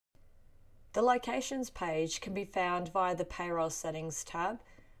The Locations page can be found via the Payroll Settings tab,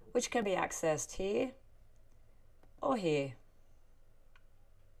 which can be accessed here or here.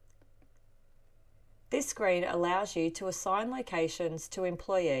 This screen allows you to assign locations to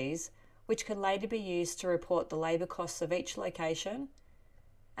employees, which can later be used to report the labour costs of each location.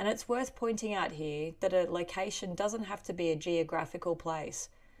 And it's worth pointing out here that a location doesn't have to be a geographical place.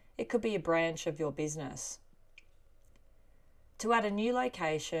 It could be a branch of your business. To add a new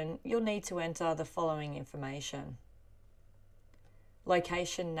location, you'll need to enter the following information: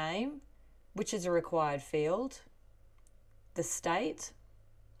 location name, which is a required field, the state,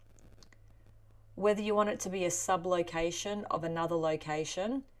 whether you want it to be a sub-location of another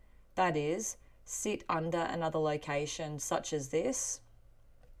location, that is, sit under another location such as this.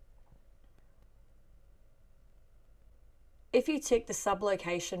 If you tick the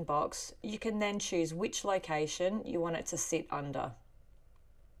sub-location box, you can then choose which location you want it to sit under.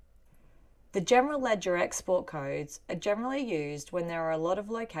 The General Ledger export codes are generally used when there are a lot of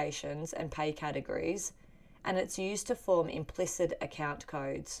locations and pay categories, and it's used to form implicit account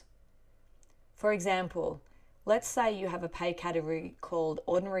codes. For example, let's say you have a pay category called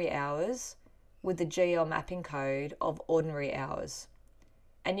Ordinary Hours with the GL mapping code of Ordinary Hours,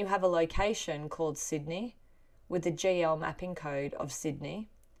 and you have a location called Sydney with the GL mapping code of Sydney,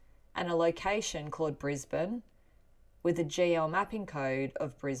 and a location called Brisbane with the GL mapping code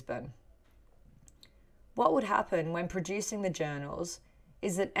of Brisbane. What would happen when producing the journals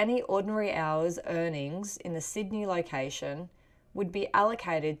is that any Ordinary Hours earnings in the Sydney location would be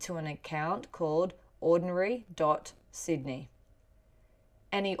allocated to an account called ordinary.sydney.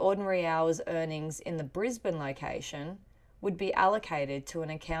 Any Ordinary Hours earnings in the Brisbane location would be allocated to an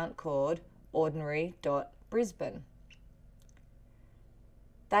account called ordinary.Brisbane.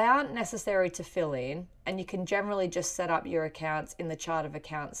 They aren't necessary to fill in, and you can generally just set up your accounts in the Chart of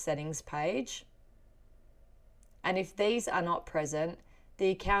Accounts settings page. And if these are not present, the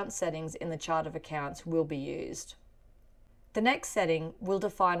account settings in the Chart of Accounts will be used. The next setting will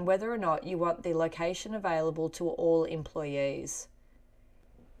define whether or not you want the location available to all employees.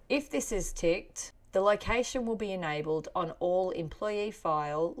 If this is ticked, the location will be enabled on all employee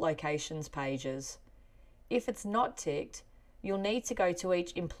file locations pages. If it's not ticked, you'll need to go to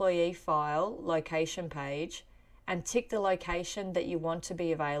each employee file location page and tick the location that you want to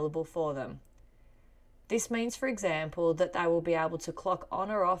be available for them. This means, for example, that they will be able to clock on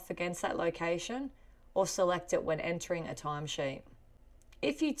or off against that location or select it when entering a timesheet.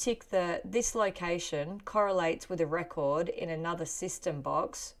 If you tick the "This location correlates with a record in another system"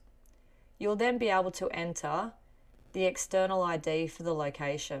 box, you'll then be able to enter the external ID for the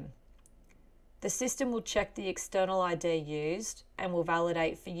location. The system will check the external ID used and will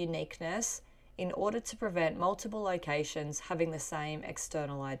validate for uniqueness in order to prevent multiple locations having the same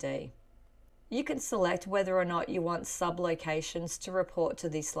external ID. You can select whether or not you want sub-locations to report to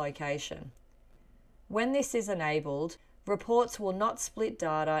this location. When this is enabled, reports will not split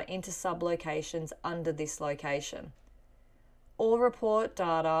data into sub-locations under this location. All report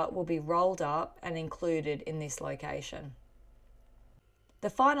data will be rolled up and included in this location. The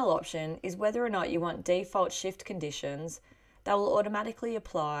final option is whether or not you want default shift conditions that will automatically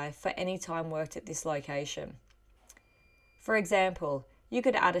apply for any time worked at this location. For example, you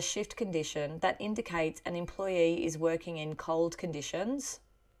could add a shift condition that indicates an employee is working in cold conditions,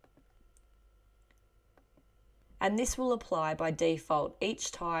 and this will apply by default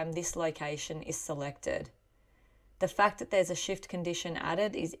each time this location is selected. The fact that there's a shift condition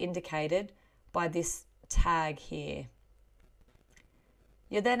added is indicated by this tag here.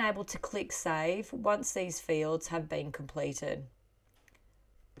 You're then able to click Save once these fields have been completed.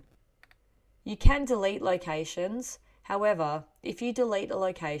 You can delete locations. However, if you delete a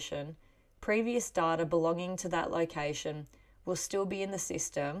location, previous data belonging to that location will still be in the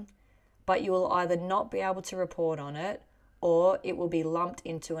system, but you will either not be able to report on it or it will be lumped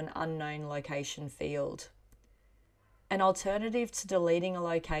into an unknown location field. An alternative to deleting a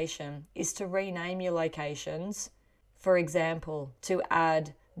location is to rename your locations, for example, to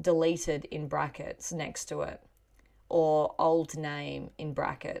add deleted in brackets next to it, or old name in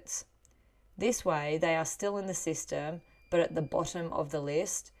brackets. This way they are still in the system, but at the bottom of the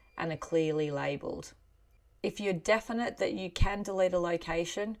list and are clearly labelled. If you're definite that you can delete a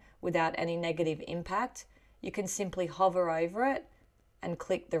location without any negative impact, you can simply hover over it and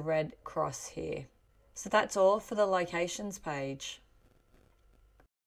click the red cross here. So that's all for the locations page.